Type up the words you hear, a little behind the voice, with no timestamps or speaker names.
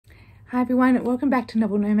Hi everyone, welcome back to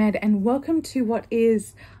Nomad and welcome to what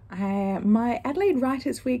is my Adelaide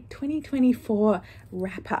Writers Week 2024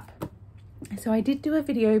 wrap up. So I did do a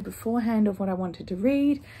video beforehand of what I wanted to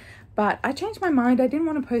read, but I changed my mind. I didn't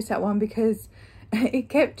want to post that one because it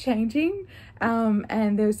kept changing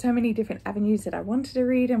and there were so many different avenues that I wanted to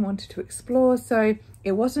read and wanted to explore, so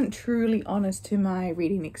it wasn't truly honest to my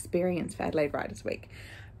reading experience for Adelaide Writers Week.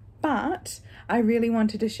 But I really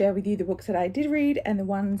wanted to share with you the books that I did read and the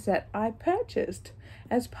ones that I purchased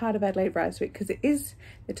as part of Adelaide Writers Week, because it is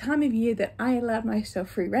the time of year that I allowed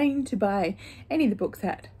myself free rein to buy any of the books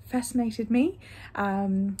that fascinated me,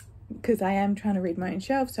 because I am trying to read my own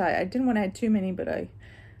shelf, so I didn't want to add too many, but I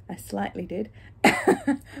slightly did.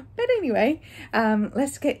 But anyway,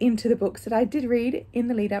 let's get into the books that I did read in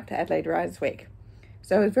the lead up to Adelaide Writers Week.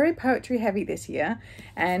 So it was very poetry heavy this year,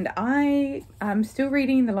 and I'm still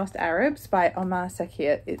reading The Lost Arabs by Omar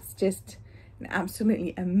Sakir. It's just an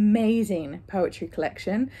absolutely amazing poetry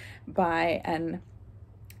collection by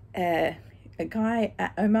a guy.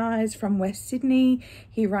 Omar is from West Sydney.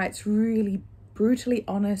 He writes really brutally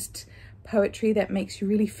honest poetry that makes you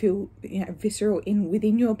really feel, visceral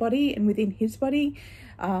within your body and within his body.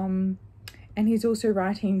 And he's also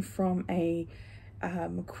writing from a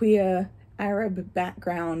queer Arab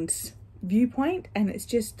background viewpoint, and it's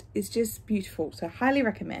just beautiful, so highly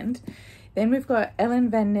recommend. Then we've got Ellen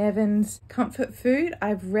Van Neven's Comfort Food.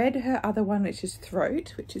 I've read her other one, which is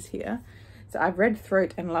Throat, which is here. So I've read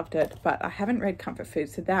Throat and loved it, but I haven't read Comfort Food,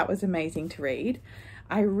 so that was amazing to read.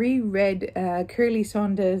 I reread Curly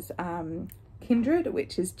Saunders' Kindred,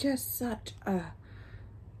 which is just such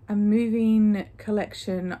a moving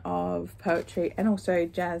collection of poetry, and also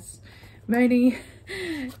jazz. Moni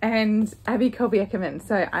and Abby Colby-Eckerman.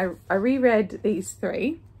 So I reread these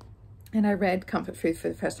three, and I read Comfort Food for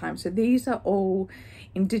the first time. So these are all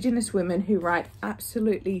Indigenous women who write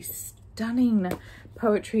absolutely stunning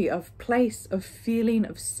poetry of place, of feeling,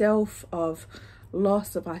 of self, of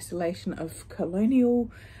loss, of isolation, of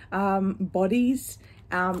colonial bodies.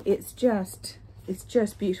 It's just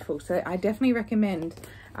beautiful. So I definitely recommend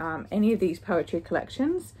any of these poetry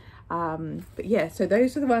collections. But yeah, so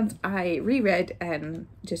those are the ones I reread and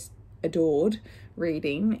just adored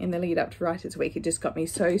reading in the lead up to Writers Week. It just got me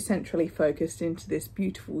so centrally focused into this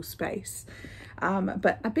beautiful space.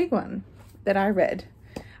 But a big one that I read,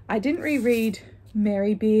 I didn't reread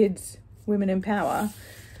Mary Beard's Women in Power,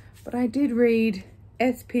 but I did read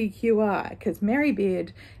SPQR, because Mary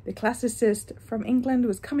Beard, the classicist from England,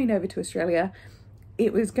 was coming over to Australia.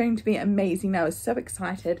 It was going to be amazing. I was so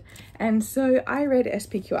excited. And so I read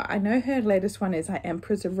SPQR. I know her latest one is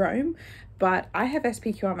Emperors of Rome, but I have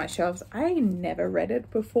SPQR on my shelves. I never read it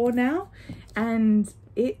before now, and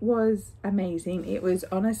it was amazing. It was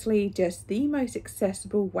honestly just the most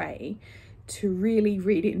accessible way to really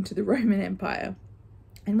read into the Roman Empire.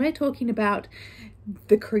 And we're talking about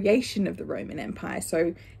the creation of the Roman Empire.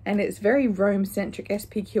 So, and it's very Rome centric.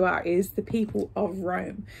 SPQR is the people of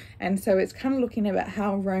Rome. And so it's kind of looking about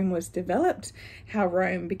how Rome was developed, how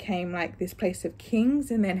Rome became like this place of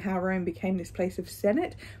kings, and then how Rome became this place of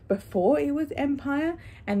Senate before it was empire,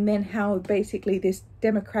 and then how basically this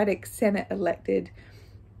democratic Senate elected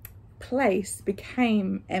place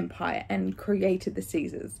became empire and created the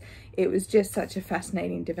Caesars. It was just such a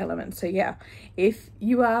fascinating development. So yeah, if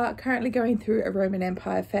you are currently going through a Roman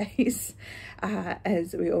Empire phase,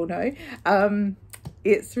 as we all know,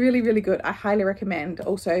 it's really good. I highly recommend.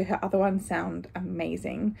 Also, her other ones sound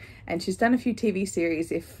amazing, and she's done a few TV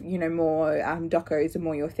series if more docos are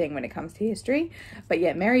more your thing when it comes to history. But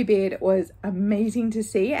yeah, Mary Beard was amazing to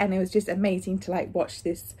see, and it was just amazing to like watch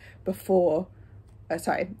this before.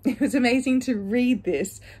 It was amazing to read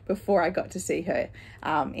this before I got to see her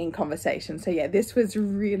in conversation. So yeah, this was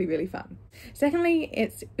really fun. Secondly,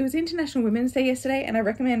 it was International Women's Day yesterday, and I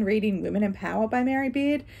recommend reading Women in Power by Mary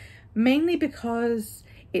Beard, mainly because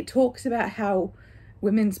it talks about how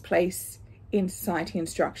women's place in society and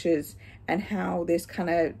structures, and how this kind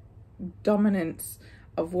of dominance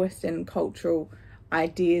of Western cultural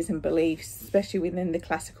ideas and beliefs, especially within the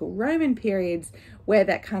classical Roman periods, where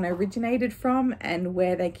that kind of originated from and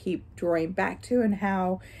where they keep drawing back to, and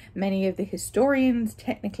how many of the historians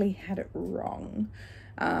technically had it wrong.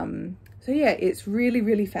 So yeah, it's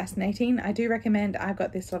really fascinating. I do recommend. I've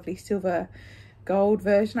got this lovely silver gold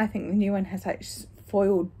version. I think the new one has like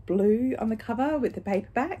foiled blue on the cover with the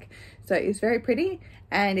paperback, so it's very pretty,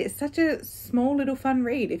 and it's such a small little fun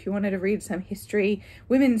read if you wanted to read some history,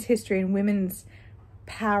 women's history, and women's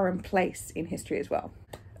power and place in history as well.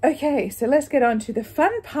 Okay, so let's get on to the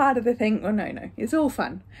fun part of the thing. Oh, no, it's all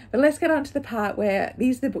fun. But let's get on to the part where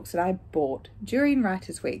these are the books that I bought during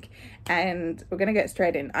Writers Week. And we're going to get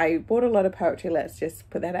straight in. I bought a lot of poetry. Let's just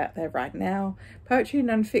put that out there right now. Poetry and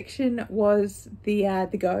non-fiction was the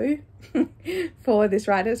go for this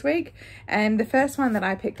Writers Week. And the first one that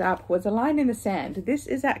I picked up was A Line in the Sand. This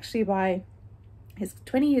is actually by his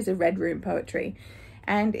 20 Years of Red Room Poetry.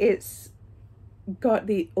 And it's got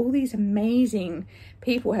all these amazing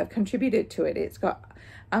people have contributed to it. It's got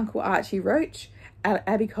Uncle Archie Roach,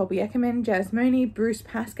 Abby Colby Eckerman, Jazz Mooney, Bruce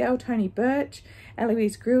Pascal, Tony Birch,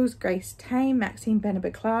 Eloise Grills, Grace Tame, Maxine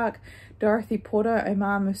Benaba Clark, Dorothy Porter,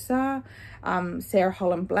 Omar Musa, Sarah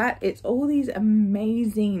Holland Blatt. It's all these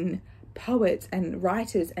amazing poets and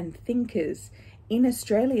writers and thinkers in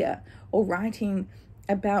Australia, all writing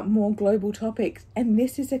about more global topics. And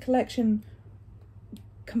this is a collection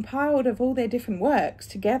compiled of all their different works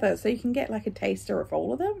together, so you can get like a taster of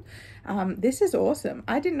all of them. This is awesome.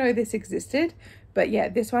 I didn't know this existed, but yeah,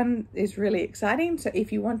 this one is really exciting. So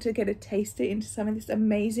if you want to get a taster into some of this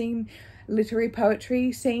amazing literary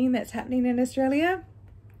poetry scene that's happening in Australia,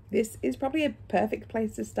 this is probably a perfect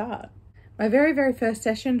place to start. My very, very first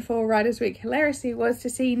session for Writers Week hilariously was to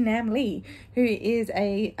see Nam Le, who is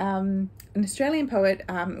an Australian poet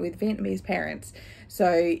with Vietnamese parents. So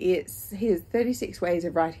it's his 36 Ways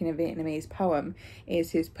of Writing a Vietnamese Poem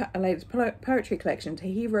is his latest poetry collection. So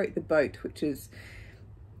he wrote The Boat, which is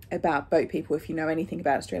about boat people. If you know anything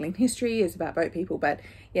about Australian history, is about boat people. But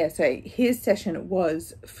yeah, so his session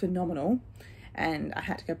was phenomenal, and I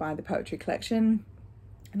had to go buy the poetry collection.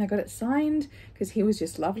 And I got it signed because he was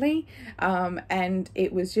just lovely. And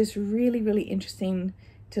it was just really, really interesting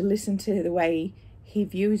to listen to the way he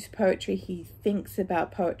views poetry. He thinks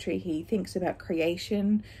about poetry. He thinks about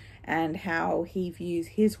creation and how he views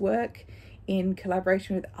his work in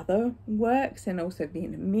collaboration with other works and also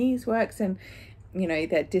Vietnamese works. And, you know,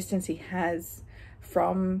 that distance he has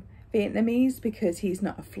from Vietnamese because he's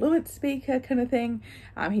not a fluent speaker kind of thing.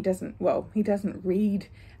 He doesn't read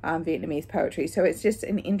Vietnamese poetry, so it's just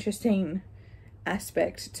an interesting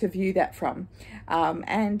aspect to view that from.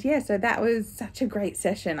 And yeah, so that was such a great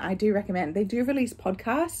session. I do recommend. They do release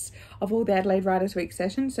podcasts of all the Adelaide Writers Week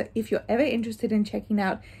sessions, so if you're ever interested in checking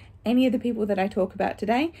out any of the people that I talk about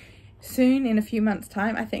today, soon in a few months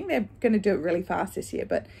time, I think they're going to do it really fast this year,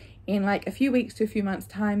 but in like a few weeks to a few months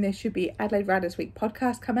time, there should be Adelaide Writers Week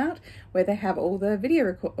podcast come out where they have all the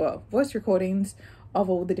voice recordings of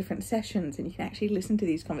all the different sessions, and you can actually listen to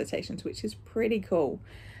these conversations, which is pretty cool.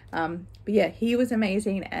 But yeah, he was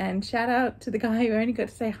amazing, and shout out to the guy who I only got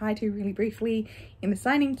to say hi to really briefly in the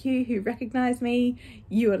signing queue who recognized me.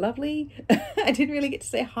 You were lovely. I didn't really get to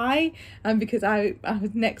say hi because I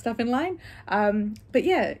was next up in line. But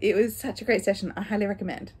yeah, it was such a great session. I highly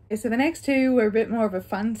recommend. So the next two were a bit more of a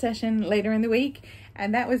fun session later in the week,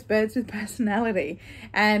 and that was Birds with Personality.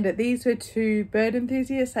 And these were two bird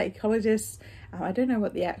enthusiasts, psychologists. I don't know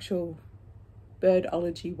what the actual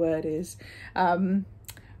birdology word is.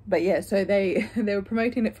 But yeah, so they were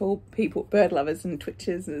promoting it for people, bird lovers and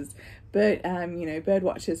twitchers, as bird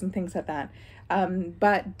watchers and things like that.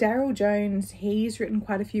 But Daryl Jones, he's written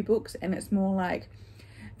quite a few books, and it's more like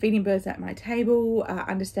Feeding Birds at My Table,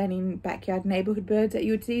 Understanding Backyard Neighborhood Birds that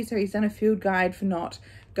you would see. So he's done a field guide for not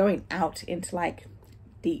going out into like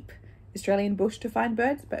deep Australian bush to find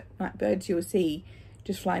birds, but like birds you'll see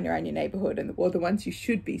just flying around your neighborhood, or the ones you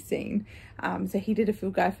should be seeing. So he did a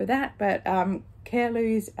field guide for that. But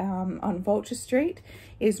Carelow's on Vulture Street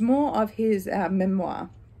is more of his memoir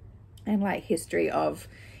and like history of,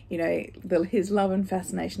 you know, his love and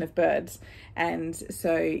fascination of birds. And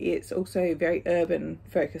so it's also very urban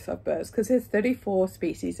focus of birds, because there's 34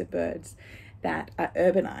 species of birds that are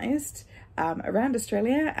urbanized around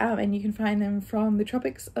Australia, and you can find them from the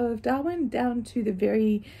tropics of Darwin down to the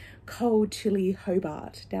very cold, chilly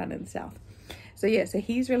Hobart down in the south. So yeah, so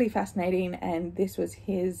he's really fascinating, and this was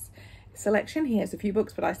his selection. He has a few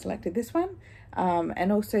books, but I selected this one.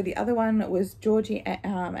 And also the other one was Georgie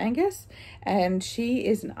Angus, and she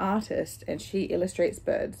is an artist and she illustrates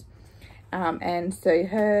birds. And so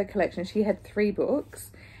her collection, she had 3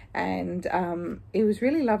 books, and it was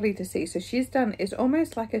really lovely to see. So she's done, it's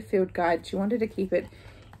almost like a field guide. She wanted to keep it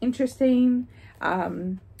interesting,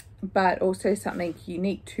 but also something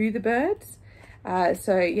unique to the birds.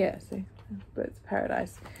 So yeah, so Birds of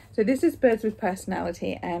Paradise. So this is Birds with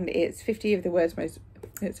Personality, and it's 50 of the world's most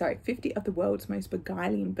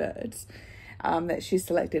beguiling birds that she's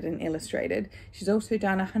selected and illustrated. She's also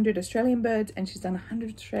done 100 Australian birds, and she's done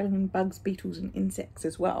 100 Australian bugs, beetles and insects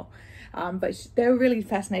as well. But they were really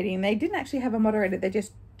fascinating. They didn't actually have a moderator, they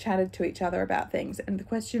just chatted to each other about things, and the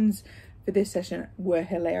questions for this session were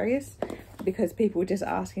hilarious, because people were just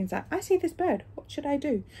asking, like, I see this bird, what should I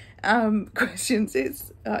do? Questions.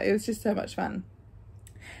 It was just so much fun.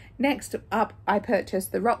 Next up, I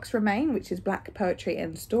purchased The Rocks Remain, which is Black Poetry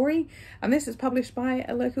and Story. And this is published by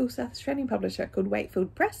a local South Australian publisher called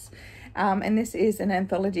Wakefield Press. And this is an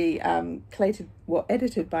anthology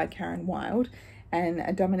edited by Karen Wilde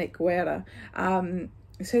and Dominic Guerra.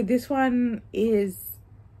 So this one is,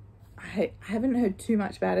 I haven't heard too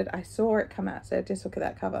much about it. I saw it come out, so just look at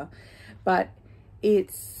that cover. But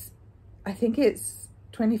I think it's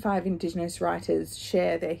 25 Indigenous writers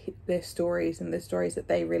share their stories, and the stories that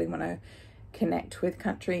they really want to connect with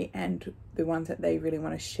country and the ones that they really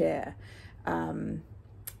want to share. And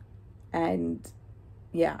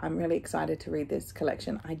yeah, I'm really excited to read this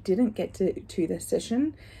collection. I didn't get to the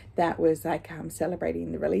session that was like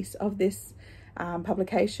celebrating the release of this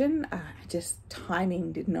publication. Just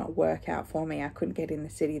timing did not work out for me. I couldn't get in the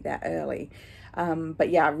city that early. But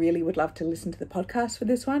yeah, I really would love to listen to the podcast for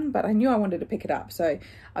this one, but I knew I wanted to pick it up. So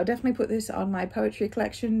I'll definitely put this on my poetry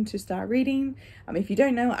collection to start reading. If you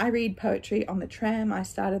don't know, I read poetry on the tram. I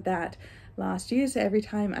started that last year. So every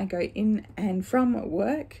time I go in and from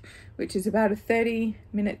work, which is about a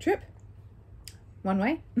 30-minute trip one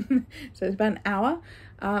way, so it's about an hour,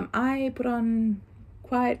 I put on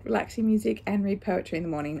quiet, relaxing music and read poetry in the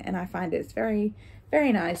morning. And I find it's very,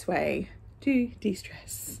 very nice way to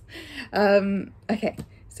de-stress. Okay,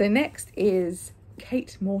 so next is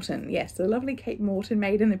Kate Morton. Yes, the lovely Kate Morton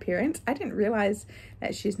made an appearance. I didn't realize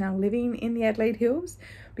that she's now living in the Adelaide Hills,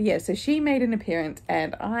 but yeah, so she made an appearance,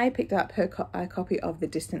 and I picked up her a copy of The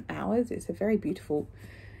Distant Hours. It's a very beautiful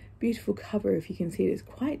cover. If you can see it, it's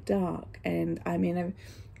quite dark, and I'm in a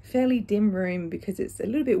fairly dim room because it's a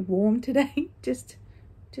little bit warm today, just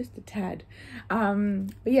a tad.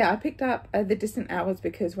 But yeah, I picked up The Distant Hours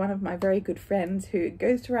because one of my very good friends who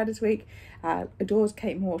goes to Writers Week adores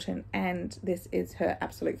Kate Morton, and this is her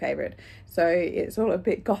absolute favourite. So it's all a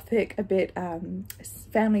bit gothic, a bit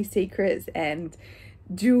family secrets and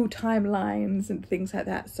dual timelines and things like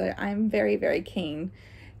that. So I'm very, very keen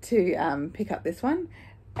to pick up this one.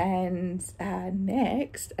 And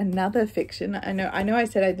next, another fiction. I know I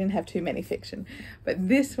said I didn't have too many fiction, but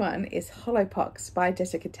this one is Hollowpox by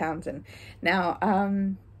Jessica Townsend. Now,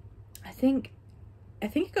 I think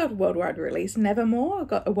it got a worldwide release. Nevermore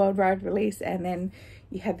got a worldwide release, and then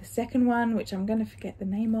you had the second one, which I'm going to forget the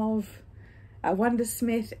name of,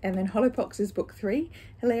 Wondersmith, and then Hollowpox is book 3.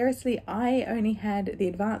 Hilariously, I only had the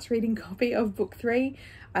advanced reading copy of book 3.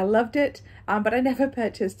 I loved it, but I never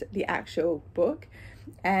purchased the actual book.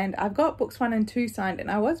 And I've got books 1 and 2 signed,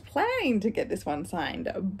 and I was planning to get this one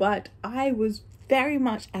signed, but I was very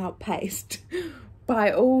much outpaced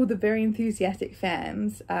by all the very enthusiastic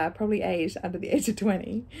fans, probably aged under the age of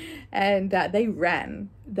 20, and they ran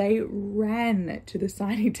to the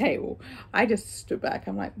signing table. I just stood back.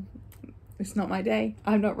 I'm like, it's not my day.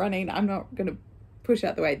 I'm not running. I'm not going to push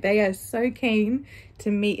out the way. They are so keen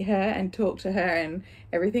to meet her and talk to her, and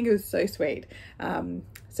everything. It was so sweet.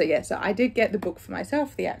 So yeah, so I did get the book for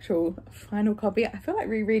myself, the actual final copy. I feel like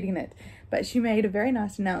rereading it, but she made a very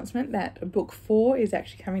nice announcement that book 4 is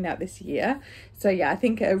actually coming out this year. So yeah, I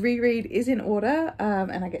think a reread is in order,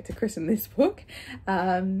 and I get to christen this book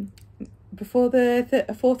before the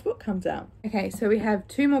 4th book comes out. Okay, so we have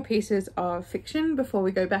 2 more pieces of fiction before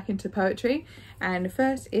we go back into poetry, and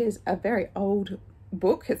first is a very old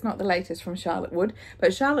book. It's not the latest from Charlotte Wood,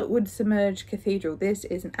 but Charlotte Wood Submerged Cathedral. This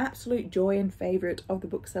is an absolute joy and favourite of the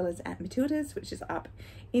booksellers at Matilda's, which is up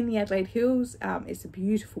in the Adelaide Hills. It's a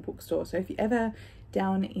beautiful bookstore, so if you're ever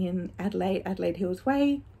down in Adelaide Hills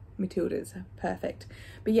Way, Matilda's, perfect.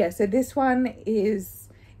 But yeah, so this one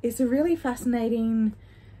it's a really fascinating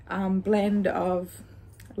blend of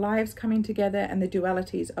lives coming together and the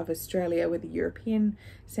dualities of Australia with a European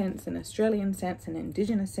sense, an Australian sense, an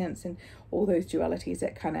Indigenous sense, and all those dualities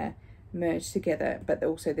that kind of merge together, but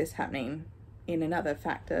also this happening in another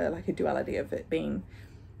factor, like a duality of it being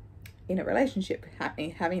in a relationship,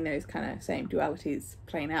 having those kind of same dualities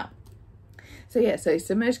playing out. So yeah, so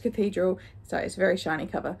Submerged Cathedral, so it's a very shiny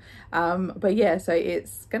cover, but yeah, so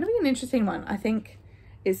it's going to be an interesting one. I think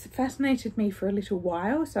it's fascinated me for a little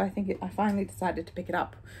while, so I think I finally decided to pick it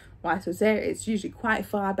up whilst it was there. It's usually quite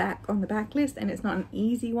far back on the backlist, and it's not an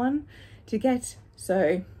easy one to get,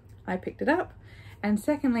 so I picked it up. And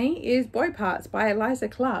secondly is Boy Parts by Eliza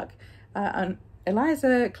Clark.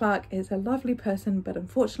 Eliza Clark is a lovely person, but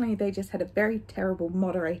unfortunately they just had a very terrible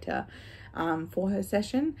moderator for her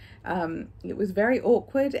session. It was very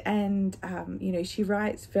awkward, and you know, she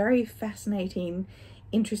writes very fascinating,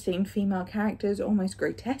 interesting female characters, almost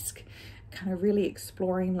grotesque, kind of really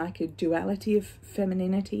exploring like a duality of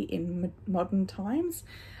femininity in modern times.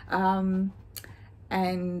 And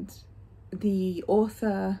the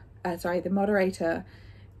author, the moderator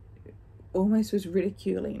almost was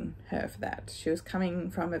ridiculing her for that. She was coming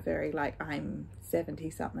from a very like, I'm 70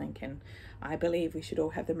 something and I believe we should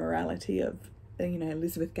all have the morality of, you know,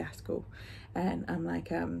 Elizabeth Gaskell. And I'm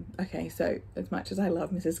like, okay, so as much as I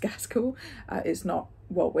love Mrs. Gaskell, it's not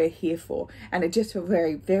what we're here for. And it just felt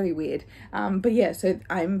very, very weird. But yeah, so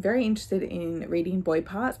I'm very interested in reading Boy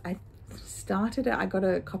Parts. I started it, I got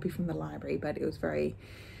a copy from the library, but it was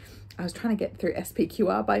I was trying to get through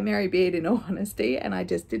SPQR by Mary Beard, in all honesty, and I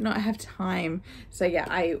just did not have time. So yeah,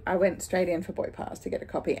 I went straight in for Boy Parts to get a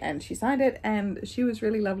copy, and she signed it, and she was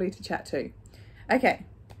really lovely to chat to. Okay,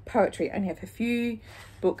 poetry. I only have a few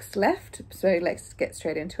books left, so let's get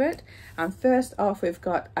straight into it. First off, we've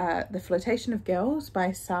got The Flirtation of Girls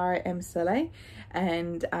by Sarah M. Soleil,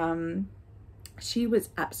 and she was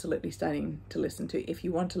absolutely stunning to listen to. If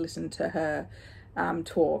you want to listen to her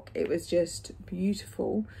talk, it was just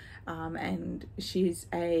beautiful. And she's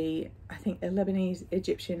I think a Lebanese,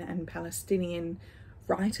 Egyptian and Palestinian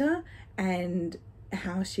writer, and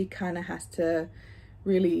how she kind of has to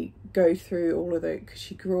really go through all of because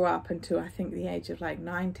she grew up until I think the age of like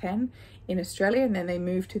 9-10 in Australia, and then they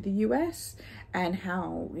moved to the US, and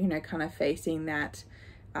how, you know, kind of facing that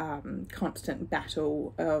constant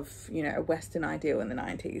battle of, you know, a Western ideal in the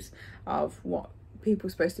 90s of what people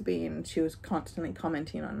were supposed to be, and she was constantly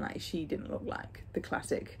commenting on like she didn't look like the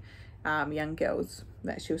classic young girls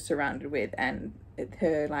that she was surrounded with, and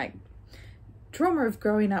her like trauma of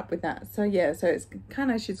growing up with that. So yeah, so it's kind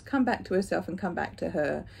of, she's come back to herself and come back to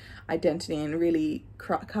her identity and really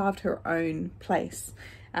carved her own place.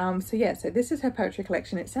 So yeah, so this is her poetry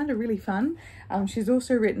collection. It sounded really fun. She's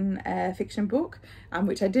also written a fiction book,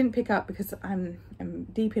 which I didn't pick up because I'm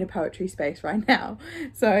deep in a poetry space right now.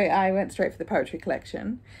 So I went straight for the poetry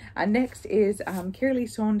collection. Next is Kirralie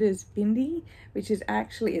Saunders' Bindi, which is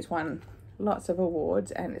actually, it's won lots of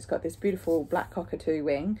awards, and it's got this beautiful black cockatoo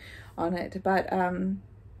wing on it. But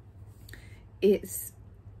it's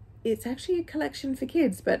actually a collection for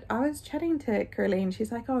kids. But I was chatting to Kirralie, and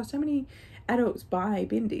she's like, oh, so many adults buy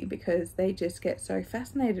Bindi because they just get so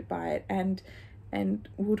fascinated by it, and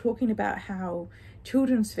we were talking about how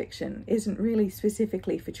children's fiction isn't really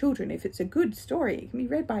specifically for children. If it's a good story, it can be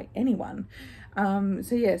read by anyone.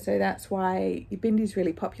 So yeah, so that's why Bindi's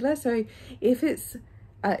really popular. So if it's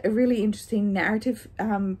a really interesting narrative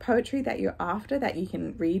poetry that you're after, that you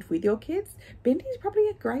can read with your kids, Bindi is probably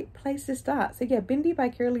a great place to start. So yeah, Bindi by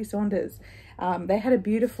Kirralie Saunders. They had a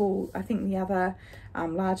beautiful, I think the other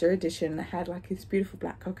larger edition had like this beautiful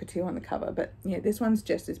black cockatoo on the cover, but yeah, this one's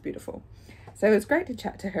just as beautiful. So it's great to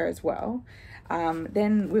chat to her as well.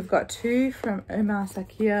 Then we've got two from Omar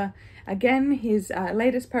Sakir. Again, his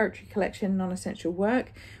latest poetry collection, Non-Essential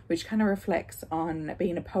Work, which kind of reflects on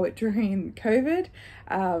being a poet during COVID,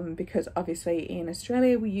 because obviously in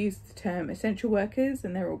Australia we use the term essential workers,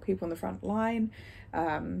 and they're all people on the front line.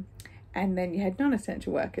 And then you had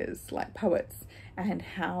non-essential workers like poets, and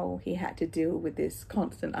how he had to deal with this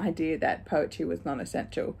constant idea that poetry was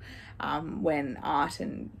non-essential, when art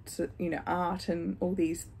and, you know, art and all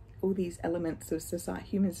these elements of society,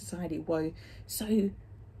 human society, were so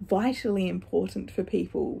vitally important for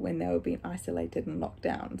people when they were being isolated and locked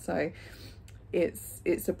down. So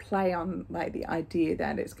it's a play on like the idea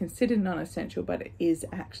that it's considered non-essential, but it is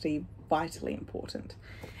actually vitally important.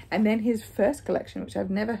 And then his first collection, which I've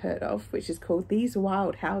never heard of, which is called These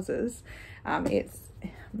Wild Houses. I'm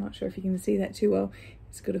not sure if you can see that too well.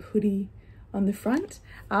 It's got a hoodie on the front.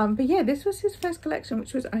 But yeah, this was his first collection,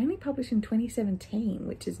 which was only published in 2017,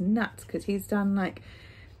 which is nuts, because he's done like,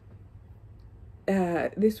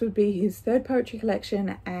 this would be his third poetry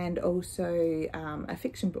collection, and also a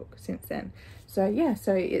fiction book since then. So yeah,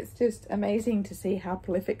 so it's just amazing to see how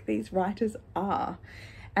prolific these writers are.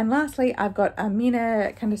 And lastly, I've got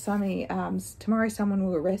Amina Kandasamy, Tomorrow Someone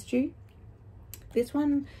Will Arrest You. This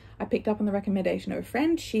one I picked up on the recommendation of a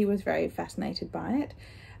friend. She was very fascinated by it.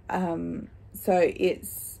 So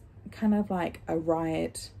it's kind of like a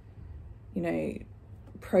riot, you know,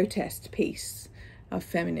 protest piece of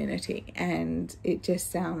femininity, and it just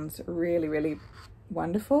sounds really, really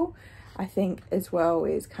wonderful. I think as well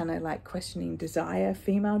is kind of like questioning desire,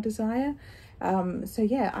 female desire. So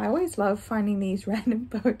yeah, I always love finding these random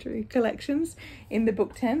poetry collections in the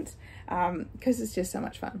book tent, because it's just so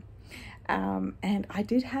much fun. And I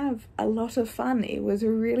did have a lot of fun. It was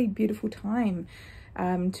a really beautiful time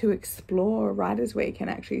to explore Writers Week and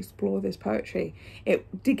actually explore this poetry.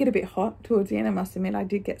 It did get a bit hot towards the end, I must admit. I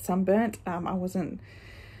did get sunburnt. I wasn't,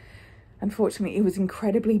 unfortunately, it was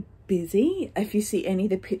incredibly busy. If you see any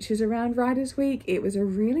of the pictures around Writers Week, it was a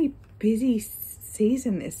really busy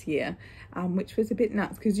season this year, which was a bit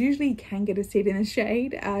nuts, because usually you can get a seat in the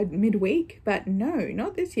shade midweek, but no,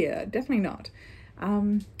 not this year, definitely not.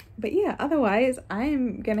 But yeah, otherwise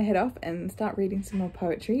I'm gonna head off and start reading some more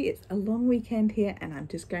poetry. It's a long weekend here and I'm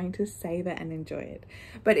just going to savor and enjoy it.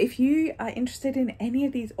 But if you are interested in any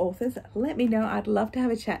of these authors, let me know. I'd love to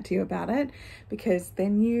have a chat to you about it, because they're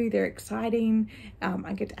new, they're exciting.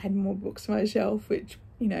 I get to add more books to my shelf, which,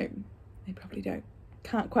 you know, they probably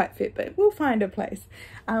can't quite fit, but we'll find a place.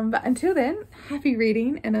 But until then, happy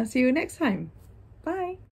reading, and I'll see you next time.